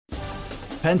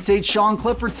Penn State's Sean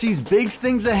Clifford sees big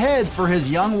things ahead for his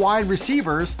young wide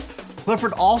receivers.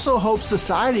 Clifford also hopes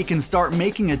society can start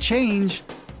making a change.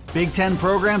 Big Ten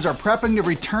programs are prepping to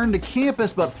return to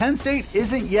campus, but Penn State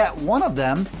isn't yet one of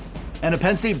them. And a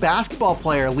Penn State basketball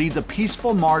player leads a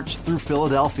peaceful march through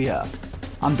Philadelphia.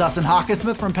 I'm Dustin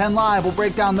Hawkinsmith from Penn Live. We'll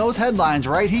break down those headlines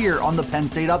right here on the Penn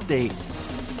State Update.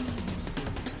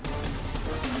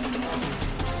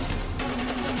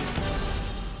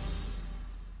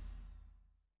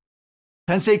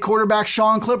 Penn State quarterback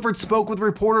Sean Clifford spoke with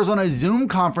reporters on a Zoom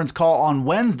conference call on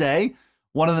Wednesday.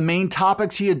 One of the main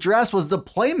topics he addressed was the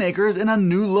playmakers in a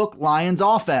new-look Lions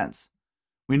offense.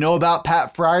 We know about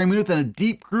Pat Freiermuth and a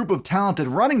deep group of talented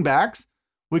running backs.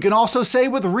 We can also say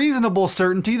with reasonable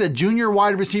certainty that junior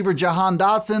wide receiver Jahan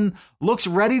Dotson looks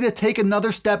ready to take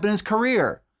another step in his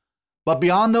career. But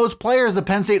beyond those players, the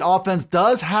Penn State offense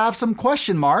does have some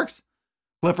question marks.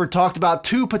 Clifford talked about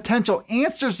two potential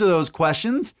answers to those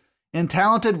questions in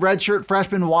talented redshirt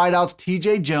freshman wideouts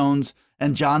TJ Jones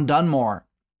and John Dunmore.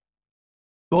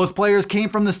 Both players came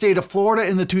from the state of Florida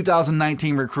in the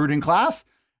 2019 recruiting class,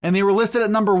 and they were listed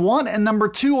at number 1 and number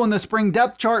 2 on the spring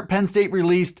depth chart Penn State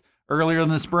released earlier in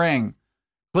the spring.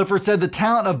 Clifford said the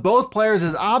talent of both players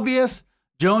is obvious.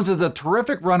 Jones is a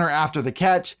terrific runner after the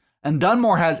catch, and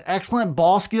Dunmore has excellent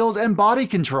ball skills and body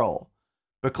control.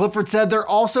 But Clifford said they're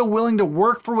also willing to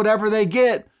work for whatever they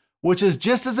get, which is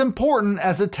just as important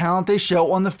as the talent they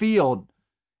show on the field.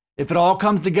 If it all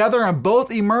comes together and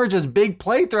both emerge as big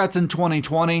play threats in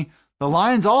 2020, the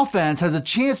Lions offense has a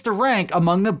chance to rank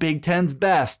among the Big Ten's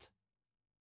best.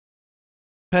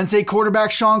 Penn State quarterback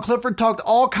Sean Clifford talked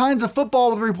all kinds of football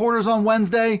with reporters on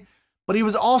Wednesday, but he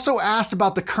was also asked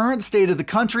about the current state of the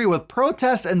country with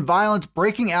protests and violence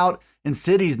breaking out in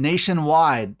cities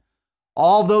nationwide.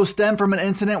 All of those stem from an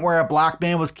incident where a black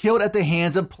man was killed at the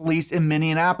hands of police in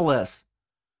Minneapolis.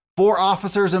 4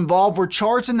 officers involved were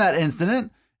charged in that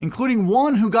incident, including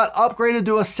one who got upgraded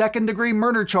to a second-degree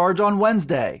murder charge on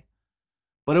Wednesday.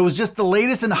 But it was just the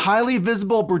latest and highly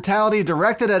visible brutality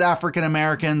directed at African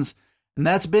Americans, and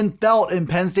that's been felt in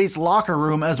Penn State's locker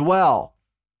room as well.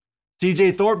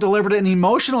 C.J. Thorpe delivered an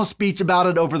emotional speech about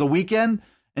it over the weekend,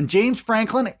 and James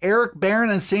Franklin, Eric Barron,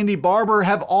 and Sandy Barber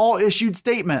have all issued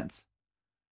statements.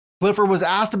 Clifford was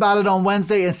asked about it on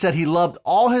Wednesday and said he loved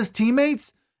all his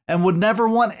teammates and would never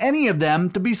want any of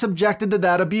them to be subjected to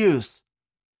that abuse.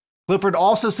 Clifford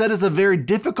also said it's a very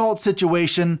difficult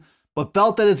situation, but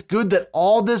felt that it's good that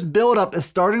all this buildup is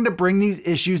starting to bring these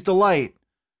issues to light.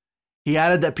 He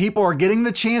added that people are getting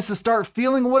the chance to start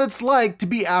feeling what it's like to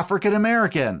be African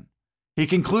American. He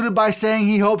concluded by saying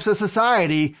he hopes that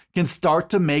society can start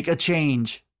to make a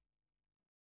change.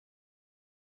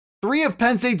 3 of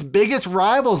Penn State's biggest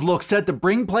rivals look set to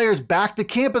bring players back to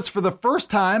campus for the first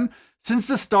time since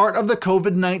the start of the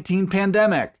COVID-19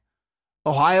 pandemic.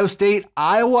 Ohio State,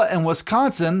 Iowa, and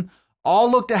Wisconsin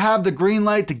all look to have the green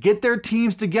light to get their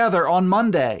teams together on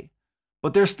Monday.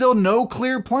 But there's still no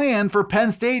clear plan for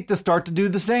Penn State to start to do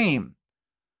the same.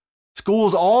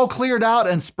 Schools all cleared out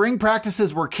and spring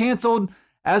practices were canceled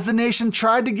as the nation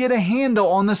tried to get a handle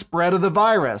on the spread of the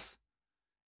virus.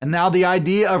 And now the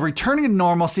idea of returning to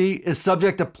normalcy is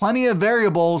subject to plenty of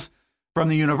variables from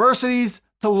the universities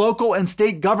to local and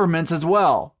state governments as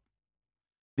well.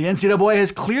 The NCAA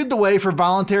has cleared the way for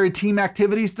voluntary team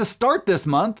activities to start this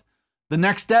month. The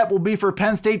next step will be for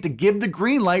Penn State to give the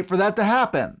green light for that to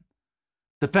happen.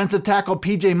 Defensive tackle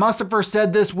P.J. Mustipher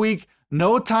said this week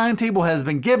no timetable has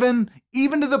been given,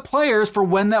 even to the players, for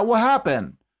when that will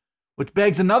happen, which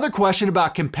begs another question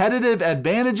about competitive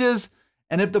advantages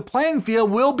and if the playing field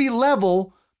will be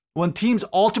level when teams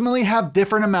ultimately have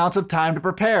different amounts of time to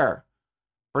prepare.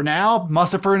 For now,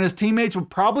 Mustipher and his teammates would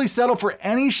probably settle for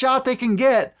any shot they can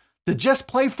get to just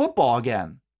play football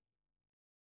again.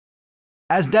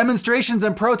 As demonstrations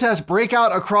and protests break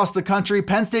out across the country,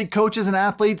 Penn State coaches and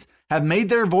athletes have made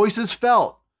their voices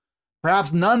felt.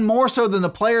 Perhaps none more so than the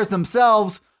players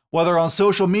themselves, whether on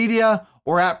social media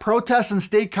or at protests in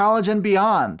State College and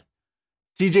beyond.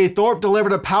 C.J. Thorpe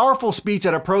delivered a powerful speech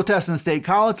at a protest in State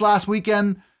College last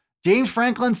weekend. James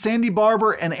Franklin, Sandy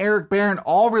Barber, and Eric Barron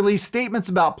all released statements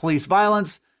about police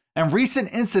violence and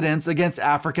recent incidents against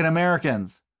African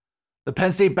Americans. The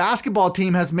Penn State basketball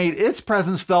team has made its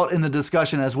presence felt in the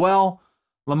discussion as well.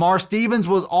 Lamar Stevens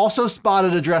was also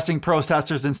spotted addressing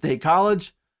protesters in State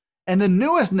College. And the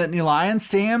newest Nittany Lion,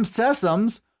 Sam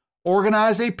Sessoms,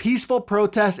 organized a peaceful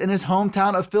protest in his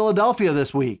hometown of Philadelphia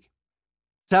this week.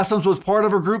 Sessoms was part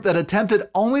of a group that attempted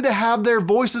only to have their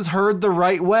voices heard the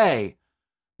right way.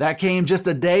 That came just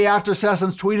a day after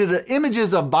Sessoms tweeted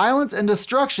images of violence and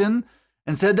destruction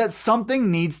and said that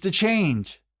something needs to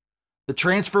change. The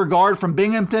transfer guard from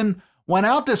Binghamton went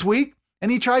out this week,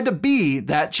 and he tried to be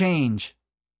that change.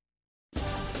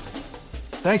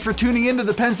 Thanks for tuning in to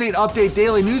the Penn State Update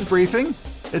Daily News Briefing.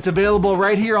 It's available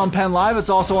right here on Penn Live. It's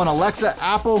also on Alexa,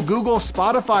 Apple, Google,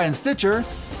 Spotify, and Stitcher.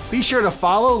 Be sure to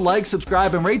follow, like,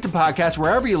 subscribe, and rate the podcast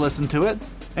wherever you listen to it.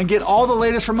 And get all the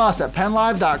latest from us at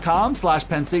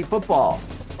PennLive.com/Penn State Football.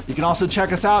 You can also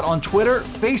check us out on Twitter,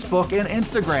 Facebook, and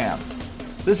Instagram.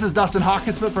 This is Dustin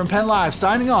Hawkinsmith from Penn Live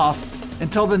signing off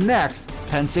until the next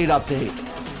Penn State Update.